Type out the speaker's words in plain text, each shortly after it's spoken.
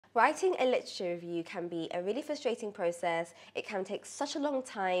Writing a literature review can be a really frustrating process, it can take such a long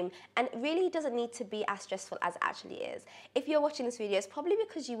time, and it really doesn't need to be as stressful as it actually is. If you're watching this video, it's probably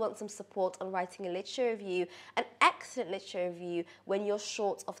because you want some support on writing a literature review, an excellent literature review when you're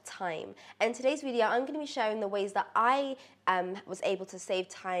short of time. And in today's video, I'm going to be sharing the ways that I was able to save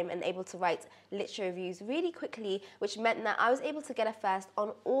time and able to write literature reviews really quickly, which meant that I was able to get a first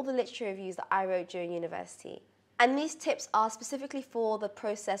on all the literature reviews that I wrote during university. And these tips are specifically for the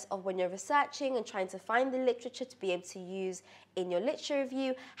process of when you're researching and trying to find the literature to be able to use in your literature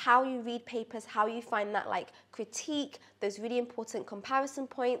review, how you read papers, how you find that critique, those really important comparison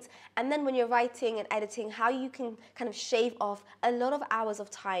points, and then when you're writing and editing, how you can kind of shave off a lot of hours of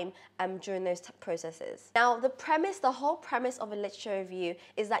time during those processes. Now, the whole premise of a literature review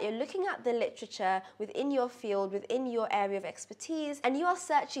is that you're looking at the literature within your field, within your area of expertise, and you are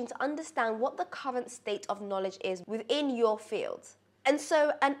searching to understand what the current state of knowledge is within your field. And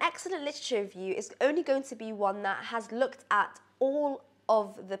so an excellent literature review is only going to be one that has looked at all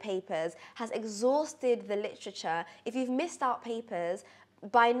of the papers, has exhausted the literature. If you've missed out papers,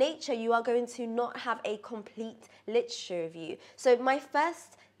 by nature you are going to not have a complete literature review. So my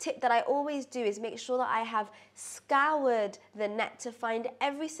first tip that I always do is make sure that I have scoured the net to find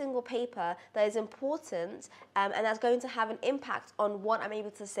every single paper that is important and that's going to have an impact on what I'm able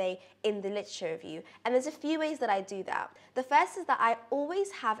to say in the literature review. And there's a few ways that I do that. The first is that I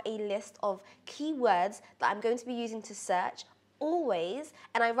always have a list of keywords that I'm going to be using to search, always,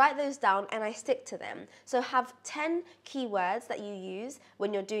 and I write those down and I stick to them. So have 10 keywords that you use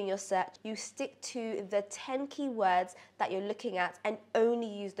when you're doing your search. You stick to the 10 keywords that you're looking at and only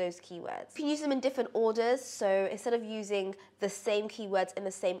use those keywords. You can use them in different orders, so instead of using the same keywords in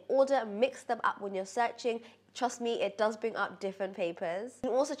the same order, mix them up when you're searching. Trust me, it does bring up different papers. You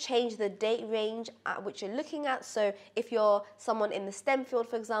can also change the date range at which you're looking at. So if you're someone in the STEM field,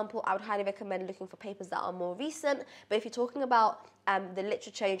 for example, I would highly recommend looking for papers that are more recent. But if you're talking about the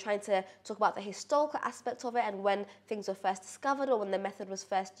literature, you're trying to talk about the historical aspect of it and when things were first discovered or when the method was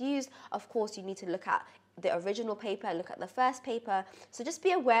first used, of course you need to look at the original paper and look at the first paper. So just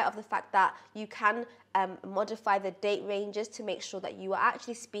be aware of the fact that you can modify the date ranges to make sure that you are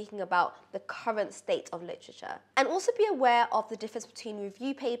actually speaking about the current state of literature. And also be aware of the difference between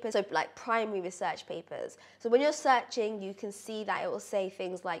review papers, so like primary research papers. So when you're searching, you can see that it will say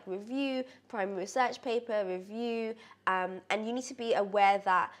things like review, primary research paper, review, and you need to be aware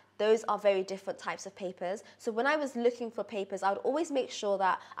that those are very different types of papers. So when I was looking for papers, I would always make sure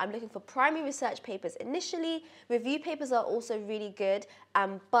that I'm looking for primary research papers initially. Review papers are also really good,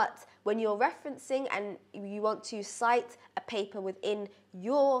 but when you're referencing and you want to cite a paper within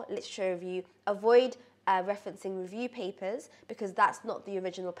your literature review, avoid referencing review papers because that's not the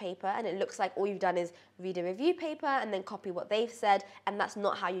original paper and it looks like all you've done is read a review paper and then copy what they've said, and that's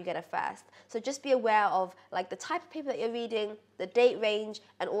not how you get a first. So just be aware of the type of paper that you're reading, the date range,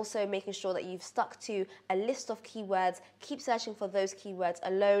 and also making sure that you've stuck to a list of keywords. Keep searching for those keywords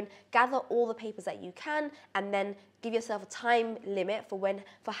alone, gather all the papers that you can, and then give yourself a time limit for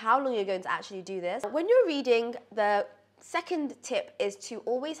how long you're going to actually do this. When you're reading, the second tip is to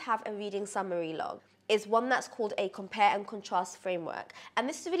always have a reading summary log. Is one that's called a compare and contrast framework. And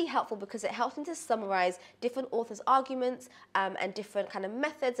this is really helpful because it helps me to summarize different authors' arguments and different kind of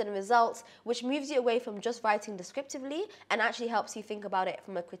methods and results, which moves you away from just writing descriptively and actually helps you think about it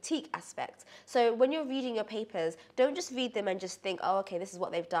from a critique aspect. So when you're reading your papers, don't just read them and just think, oh, okay, this is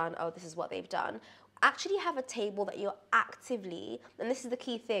what they've done, oh, this is what they've done. Actually have a table that you're actively, and this is the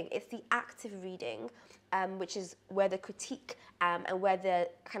key thing, it's the active reading, which is where the critique and where the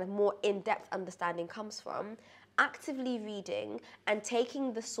kind of more in-depth understanding comes from. Actively reading and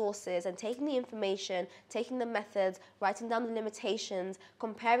taking the sources and taking the information, taking the methods, writing down the limitations,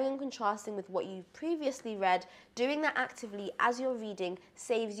 comparing and contrasting with what you've previously read, doing that actively as you're reading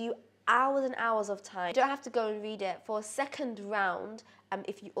saves you hours and hours of time. You don't have to go and read it for a second round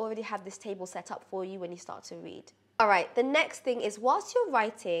if you already have this table set up for you when you start to read. All right, the next thing is whilst you're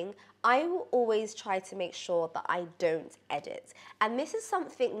writing, I will always try to make sure that I don't edit. And this is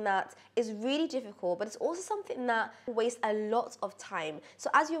something that is really difficult, but it's also something that wastes a lot of time.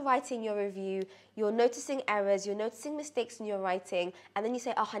 So as you're writing your review, you're noticing errors, you're noticing mistakes in your writing, and then you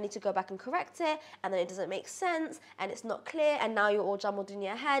say, oh, I need to go back and correct it, and then it doesn't make sense, and it's not clear, and now you're all jumbled in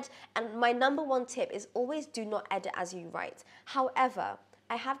your head. And my number one tip is always do not edit as you write. However,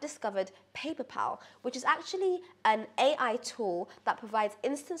 I have discovered PaperPal, which is actually an AI tool that provides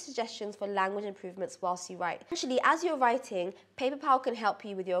instant suggestions for language improvements whilst you write. Essentially, as you're writing, PaperPal can help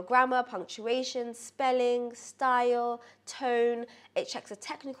you with your grammar, punctuation, spelling, style, tone. It checks the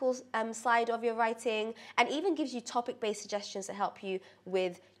technical side of your writing and even gives you topic-based suggestions to help you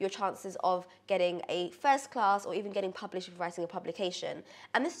with your chances of getting a first class or even getting published if you're writing a publication.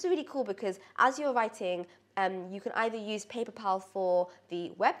 And this is really cool because as you're writing, you can either use PaperPal for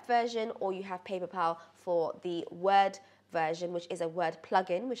the web version or you have PaperPal for the Word version, which is a Word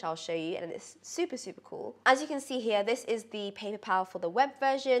plugin, which I'll show you, and it's super, super cool. As you can see here, this is the PaperPal for the web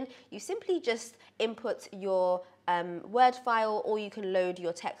version. You simply just input your Word file, or you can load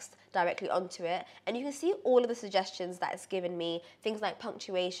your text directly onto it, and you can see all of the suggestions that it's given me, things like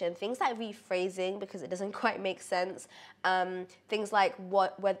punctuation, things like rephrasing because it doesn't quite make sense, things like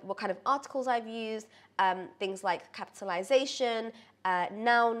what kind of articles I've used, things like capitalization,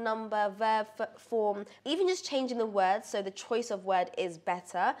 noun, number, verb form, even just changing the words so the choice of word is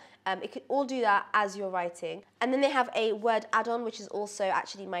better. It could all do that as you're writing. And then they have a word add-on, which is also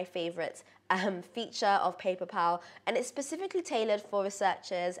actually my favorite feature of PaperPal, and it's specifically tailored for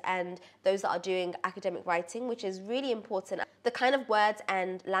researchers and those that are doing academic writing, which is really important. The kind of words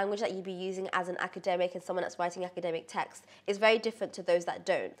and language that you'd be using as an academic and someone that's writing academic text is very different to those that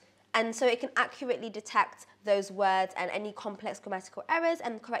don't. And so it can accurately detect those words and any complex grammatical errors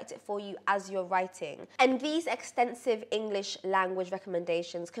and correct it for you as you're writing. And these extensive English language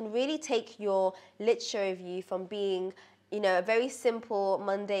recommendations can really take your literature review from being, you know, a very simple,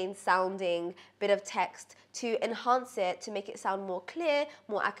 mundane sounding bit of text to enhance it, to make it sound more clear,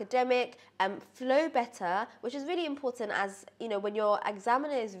 more academic, flow better, which is really important. As you know, when your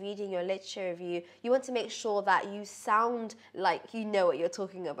examiner is reading your literature review, you want to make sure that you sound like you know what you're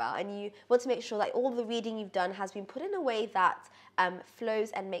talking about, and you want to make sure that all the reading you've done has been put in a way that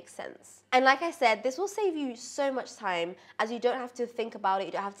flows and makes sense. And like I said, this will save you so much time, as you don't have to think about it,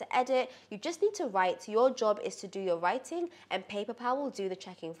 you don't have to edit, you just need to write. Your job is to do your writing, and PaperPal will do the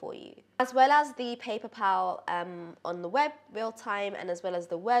checking for you. As well as the PaperPal on the web real time, and as well as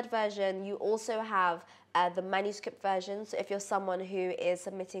the Word version, you also have the manuscript version. So if you're someone who is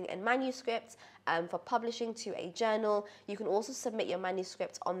submitting a manuscript for publishing to a journal, you can also submit your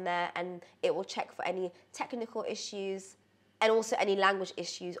manuscript on there, and it will check for any technical issues and also any language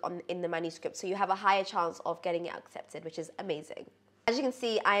issues in the manuscript, so you have a higher chance of getting it accepted, which is amazing. As you can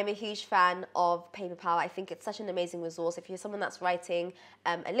see, I am a huge fan of PaperPal. I think it's such an amazing resource. If you're someone that's writing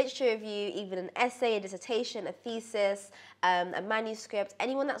a literature review, even an essay, a dissertation, a thesis, a manuscript,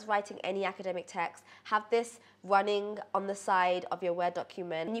 anyone that's writing any academic text, have this running on the side of your Word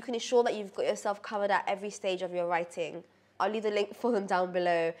document, and you can ensure that you've got yourself covered at every stage of your writing. I'll leave the link for them down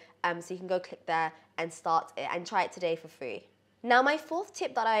below, so you can go click there and start it and try it today for free. Now, my fourth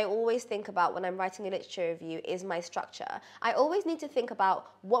tip that I always think about when I'm writing a literature review is my structure. I always need to think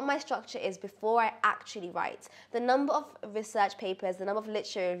about what my structure is before I actually write. The number of research papers, the number of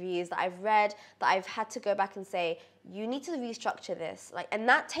literature reviews that I've read, that I've had to go back and say, you need to restructure this. And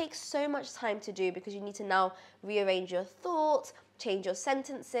that takes so much time to do, because you need to now rearrange your thoughts, change your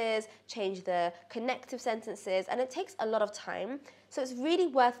sentences, change the connective sentences, and it takes a lot of time. So it's really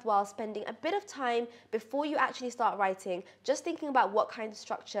worthwhile spending a bit of time before you actually start writing, just thinking about what kind of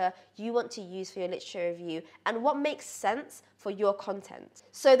structure you want to use for your literature review and what makes sense for your content.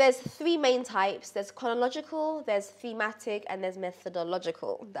 So there's three main types. There's chronological, there's thematic, and there's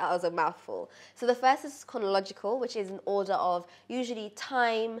methodological. That was a mouthful. So the first is chronological, which is in order of usually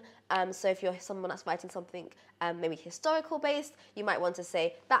time. So if you're someone that's writing something maybe historical based, you might want to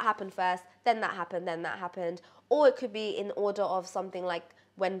say that happened first, then that happened, then that happened. Or it could be in order of something like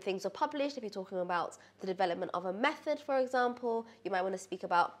when things were published. If you're talking about the development of a method, for example, you might want to speak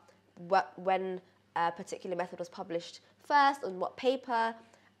about when a particular method was published first, on what paper.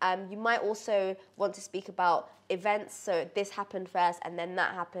 You might also want to speak about events, so this happened first and then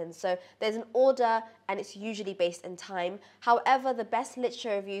that happened. So there's an order, and it's usually based in time. However, the best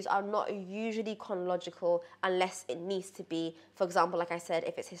literature reviews are not usually chronological unless it needs to be. For example, like I said,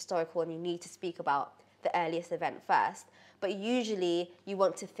 if it's historical and you need to speak about the earliest event first. But usually you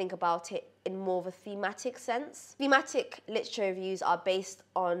want to think about it in more of a thematic sense. Thematic literature reviews are based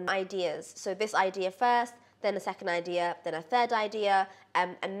on ideas. So this idea first, then a second idea, then a third idea,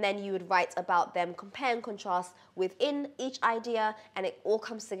 and then you would write about them, compare and contrast within each idea, and it all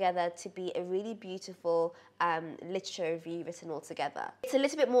comes together to be a really beautiful literature review written all together. It's a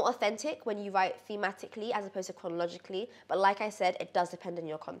little bit more authentic when you write thematically as opposed to chronologically, but like I said, it does depend on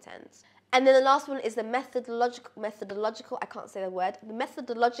your content. And then the last one is the methodological, I can't say the word, the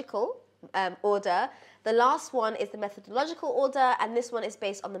methodological order. The last one is the methodological order, and this one is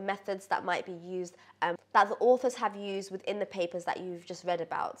based on the methods that might be used, that the authors have used within the papers that you've just read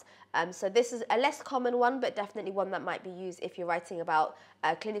about. So this is a less common one, but definitely one that might be used if you're writing about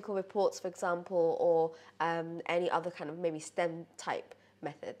clinical reports, for example, or any other kind of maybe STEM type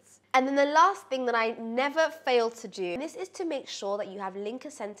methods. And then the last thing that I never fail to do, and this is to make sure that you have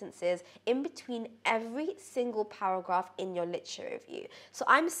linker sentences in between every single paragraph in your literature review. So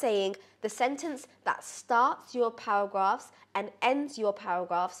I'm saying the sentence that starts your paragraphs and ends your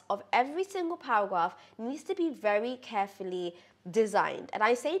paragraphs of every single paragraph needs to be very carefully designed. And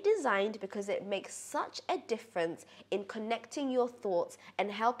I say designed because it makes such a difference in connecting your thoughts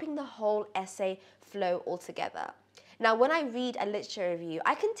and helping the whole essay flow all together. Now, when I read a literature review,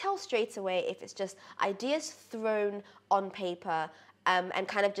 I can tell straight away if it's just ideas thrown on paper and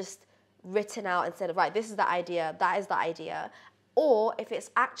kind of just written out and said, right, this is the idea, that is the idea, or if it's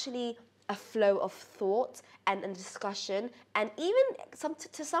actually a flow of thought and a discussion, and even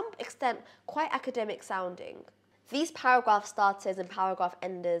to some extent quite academic sounding. These paragraph starters and paragraph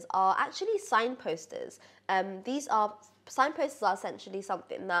enders are actually signposters. Signposters are essentially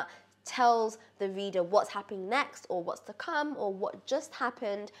something that tells the reader what's happening next, or what's to come, or what just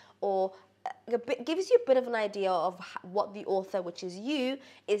happened, or gives you a bit of an idea of what the author, which is you,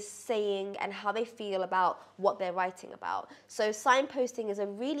 is saying and how they feel about what they're writing about. So signposting is a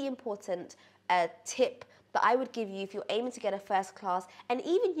really important tip that I would give you if you're aiming to get a first class. And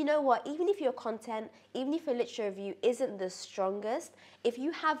even, you know what, even if your content, even if your literature review isn't the strongest, if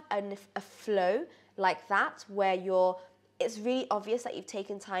you have a flow like that where it's really obvious that you've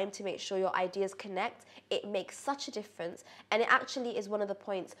taken time to make sure your ideas connect, it makes such a difference. And it actually is one of the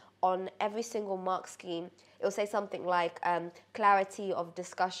points on every single mark scheme. It will say something like clarity of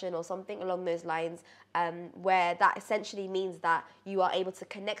discussion or something along those lines, where that essentially means that you are able to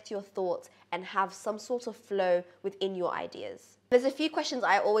connect your thoughts and have some sort of flow within your ideas. There's a few questions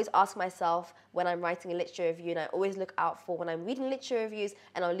I always ask myself when I'm writing a literature review, and I always look out for when I'm reading literature reviews,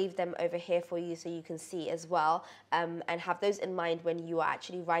 and I'll leave them over here for you so you can see as well, and have those in mind when you are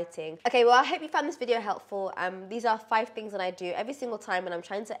actually writing. Okay, well, I hope you found this video helpful. These are 5 things that I do every single time when I'm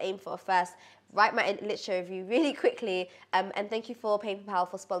trying to aim for a first, write my literature review really quickly, and thank you for PaperPal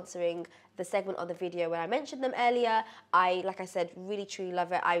for sponsoring the segment of the video where I mentioned them earlier. Like I said, really truly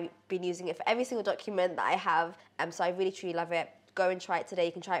love it. I've been using it for every single document that I have, so I really truly love it. Go and try it today.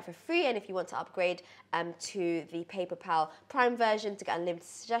 You can try it for free, and if you want to upgrade to the PaperPal Prime version to get unlimited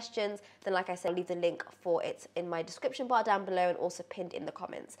suggestions, then like I said, I'll leave the link for it in my description bar down below and also pinned in the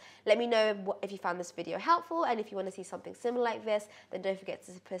comments. Let me know if you found this video helpful, and if you want to see something similar like this, then don't forget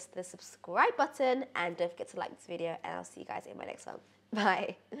to press the subscribe button, and don't forget to like this video, and I'll see you guys in my next one.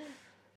 Bye.